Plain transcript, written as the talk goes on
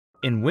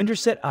In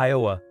Winterset,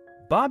 Iowa,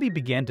 Bobby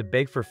began to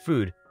beg for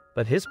food,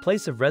 but his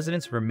place of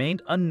residence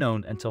remained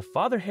unknown until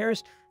Father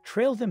Harris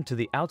trailed him to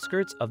the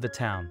outskirts of the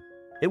town.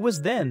 It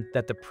was then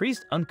that the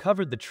priest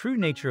uncovered the true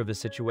nature of the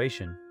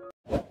situation.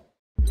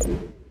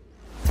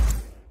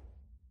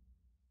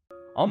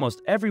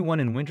 Almost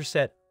everyone in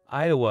Winterset,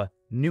 Iowa,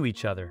 knew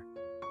each other.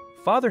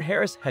 Father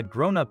Harris had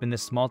grown up in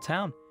this small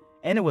town,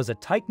 and it was a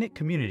tight-knit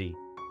community.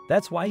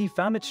 That's why he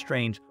found it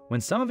strange when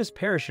some of his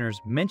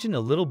parishioners mentioned a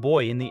little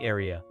boy in the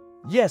area.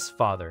 Yes,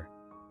 Father.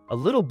 A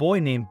little boy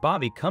named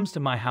Bobby comes to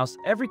my house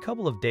every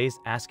couple of days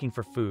asking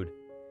for food.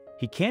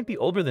 He can't be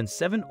older than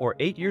 7 or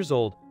 8 years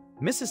old.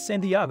 Mrs.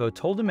 Santiago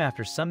told him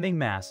after Sunday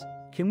Mass,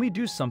 "Can we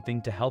do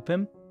something to help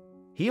him?"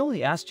 "He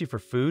only asked you for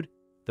food?"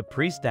 the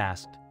priest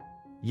asked.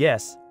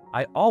 "Yes,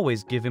 I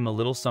always give him a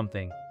little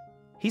something."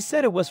 He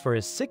said it was for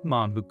his sick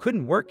mom who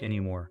couldn't work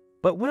anymore.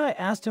 But when I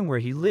asked him where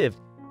he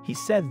lived, he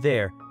said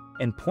there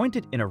and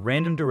pointed in a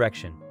random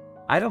direction.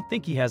 "I don't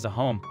think he has a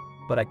home,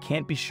 but I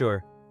can't be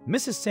sure,"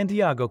 Mrs.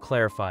 Santiago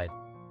clarified.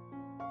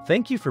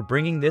 "Thank you for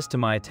bringing this to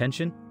my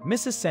attention,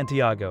 Mrs.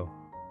 Santiago.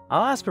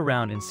 I'll ask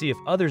around and see if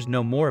others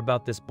know more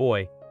about this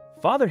boy,"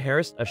 Father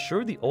Harris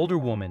assured the older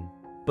woman.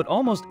 But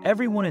almost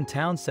everyone in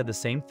town said the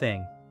same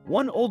thing.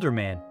 One older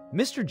man,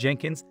 Mr.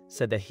 Jenkins,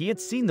 said that he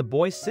had seen the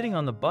boy sitting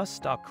on the bus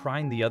stop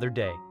crying the other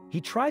day. He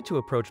tried to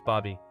approach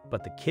Bobby,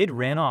 but the kid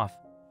ran off.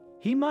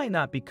 He might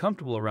not be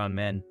comfortable around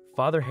men,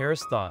 Father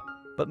Harris thought,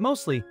 but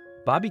mostly,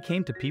 Bobby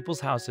came to people's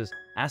houses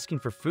asking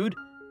for food,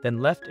 then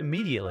left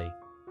immediately.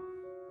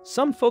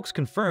 Some folks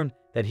confirmed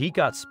that he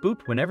got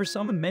spooked whenever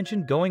someone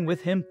mentioned going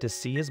with him to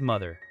see his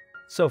mother.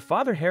 So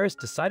Father Harris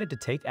decided to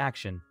take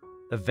action.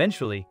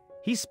 Eventually,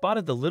 he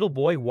spotted the little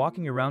boy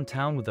walking around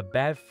town with a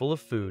bag full of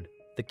food.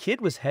 The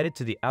kid was headed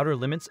to the outer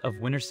limits of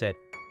Winterset,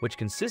 which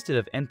consisted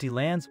of empty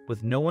lands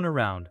with no one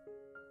around.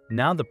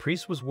 Now the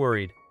priest was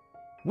worried.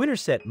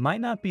 Winterset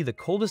might not be the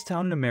coldest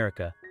town in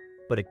America,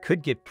 but it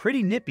could get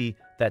pretty nippy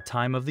that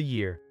time of the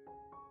year.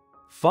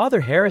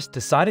 Father Harris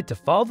decided to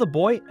follow the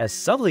boy as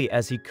subtly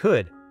as he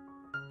could.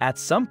 At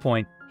some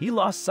point, he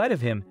lost sight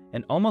of him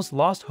and almost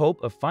lost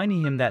hope of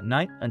finding him that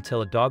night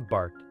until a dog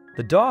barked.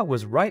 The dog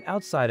was right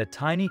outside a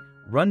tiny,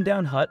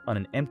 run-down hut on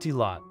an empty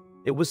lot.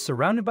 It was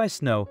surrounded by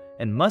snow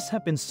and must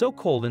have been so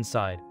cold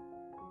inside.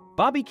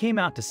 Bobby came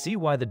out to see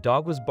why the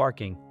dog was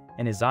barking,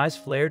 and his eyes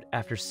flared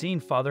after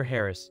seeing Father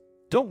Harris.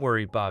 "Don't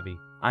worry, Bobby.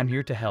 I'm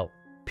here to help.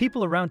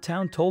 People around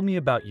town told me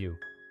about you."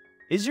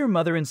 "Is your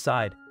mother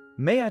inside?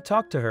 May I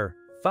talk to her?"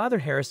 Father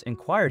Harris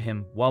inquired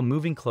him while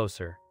moving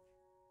closer.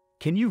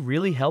 "Can you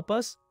really help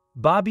us?"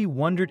 Bobby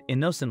wondered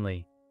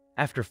innocently.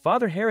 After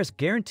Father Harris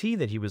guaranteed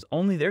that he was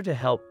only there to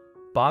help,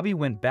 Bobby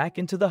went back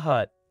into the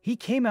hut. He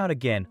came out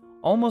again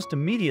almost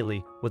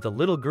immediately with a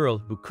little girl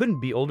who couldn't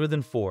be older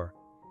than 4.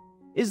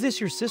 "Is this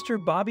your sister,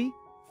 Bobby?"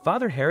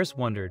 Father Harris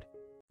wondered.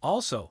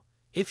 Also,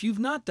 if you've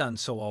not done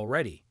so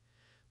already,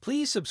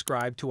 please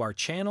subscribe to our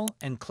channel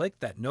and click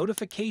that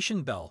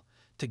notification bell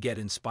to get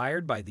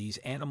inspired by these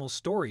animal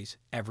stories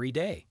every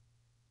day.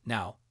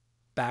 Now,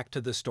 back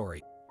to the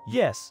story.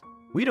 "Yes,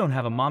 we don't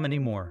have a mom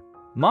anymore.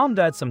 Mom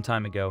died some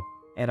time ago,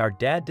 and our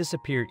dad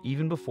disappeared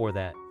even before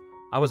that.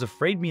 I was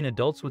afraid me and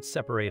adults would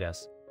separate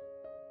us.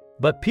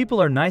 But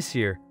people are nice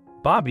here,"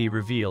 Bobby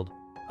revealed.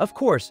 "Of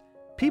course,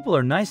 people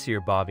are nice here,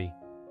 Bobby.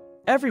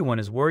 Everyone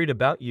is worried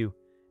about you,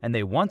 and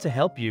they want to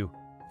help you,"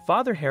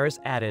 Father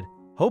Harris added,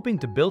 hoping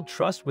to build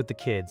trust with the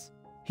kids.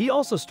 He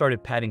also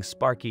started patting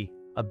Sparky,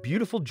 a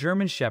beautiful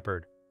German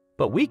shepherd.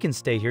 "But we can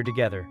stay here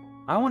together.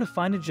 I want to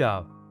find a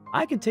job.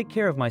 I can take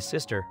care of my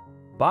sister,"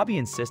 Bobby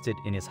insisted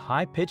in his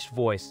high-pitched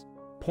voice,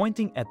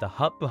 pointing at the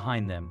hut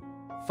behind them.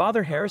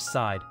 Father Harris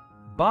sighed.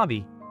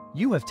 "Bobby,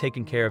 you have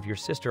taken care of your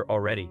sister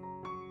already.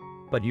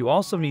 But you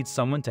also need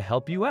someone to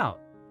help you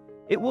out.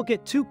 It will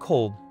get too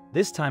cold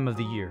this time of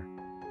the year.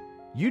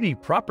 You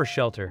need proper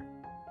shelter,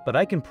 but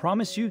I can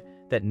promise you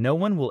that no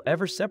one will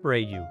ever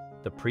separate you,"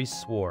 the priest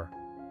swore.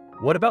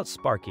 "What about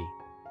Sparky?"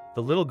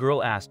 the little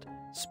girl asked,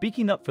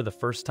 speaking up for the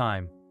first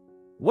time.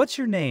 "What's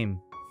your name?"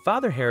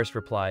 Father Harris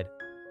replied.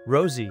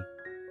 "Rosie."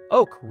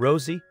 "Oh,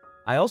 Rosie,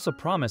 I also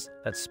promise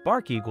that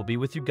Sparky will be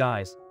with you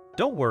guys.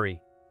 Don't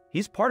worry,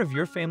 he's part of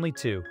your family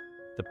too,"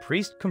 the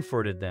priest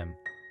comforted them.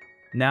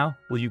 "Now,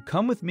 will you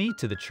come with me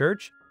to the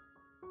church?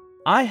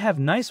 I have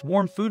nice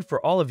warm food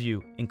for all of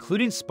you,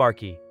 including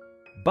Sparky."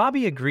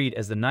 Bobby agreed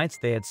as the nights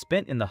they had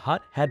spent in the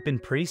hut had been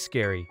pretty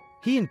scary.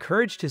 He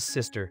encouraged his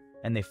sister,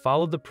 and they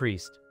followed the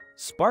priest.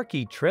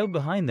 Sparky trailed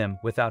behind them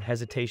without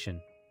hesitation.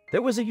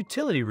 There was a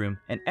utility room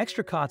and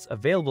extra cots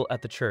available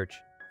at the church.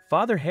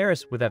 Father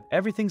Harris would have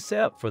everything set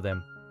up for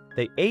them.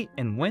 They ate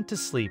and went to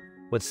sleep,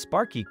 with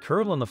Sparky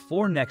curled on the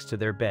floor next to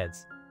their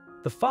beds.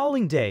 The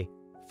following day,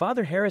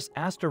 Father Harris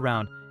asked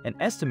around and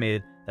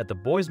estimated that the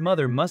boy's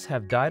mother must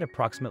have died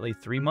approximately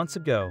 3 months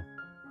ago.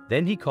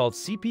 Then he called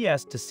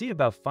CPS to see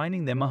about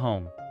finding them a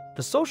home.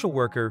 The social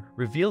worker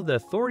revealed the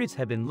authorities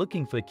had been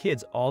looking for the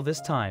kids all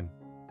this time.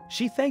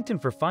 She thanked him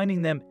for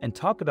finding them and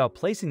talked about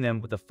placing them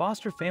with a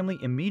foster family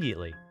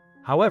immediately.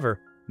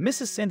 However,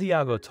 Mrs.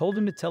 Santiago told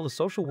him to tell the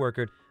social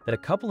worker that a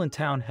couple in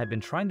town had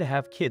been trying to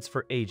have kids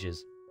for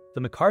ages.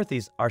 The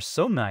McCarthys are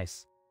so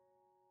nice.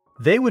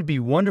 They would be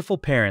wonderful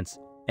parents,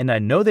 and I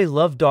know they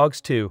love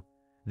dogs too,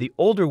 the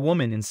older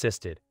woman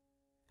insisted.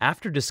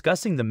 After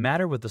discussing the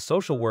matter with the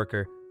social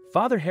worker,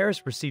 Father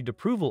Harris received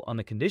approval on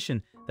the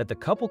condition that the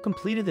couple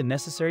completed the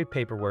necessary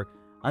paperwork,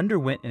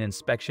 underwent an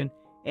inspection,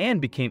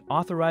 and became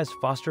authorized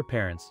foster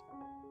parents.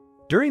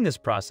 During this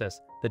process,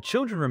 the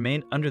children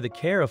remained under the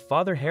care of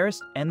Father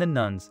Harris and the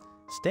nuns,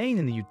 staying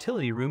in the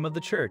utility room of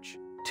the church.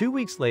 2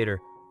 weeks later,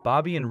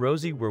 Bobby and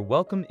Rosie were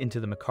welcomed into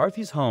the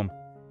McCarthy's home,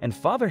 and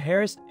Father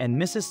Harris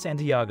and Mrs.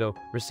 Santiago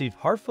received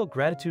heartfelt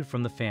gratitude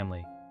from the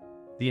family.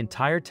 The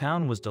entire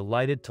town was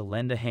delighted to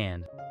lend a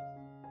hand.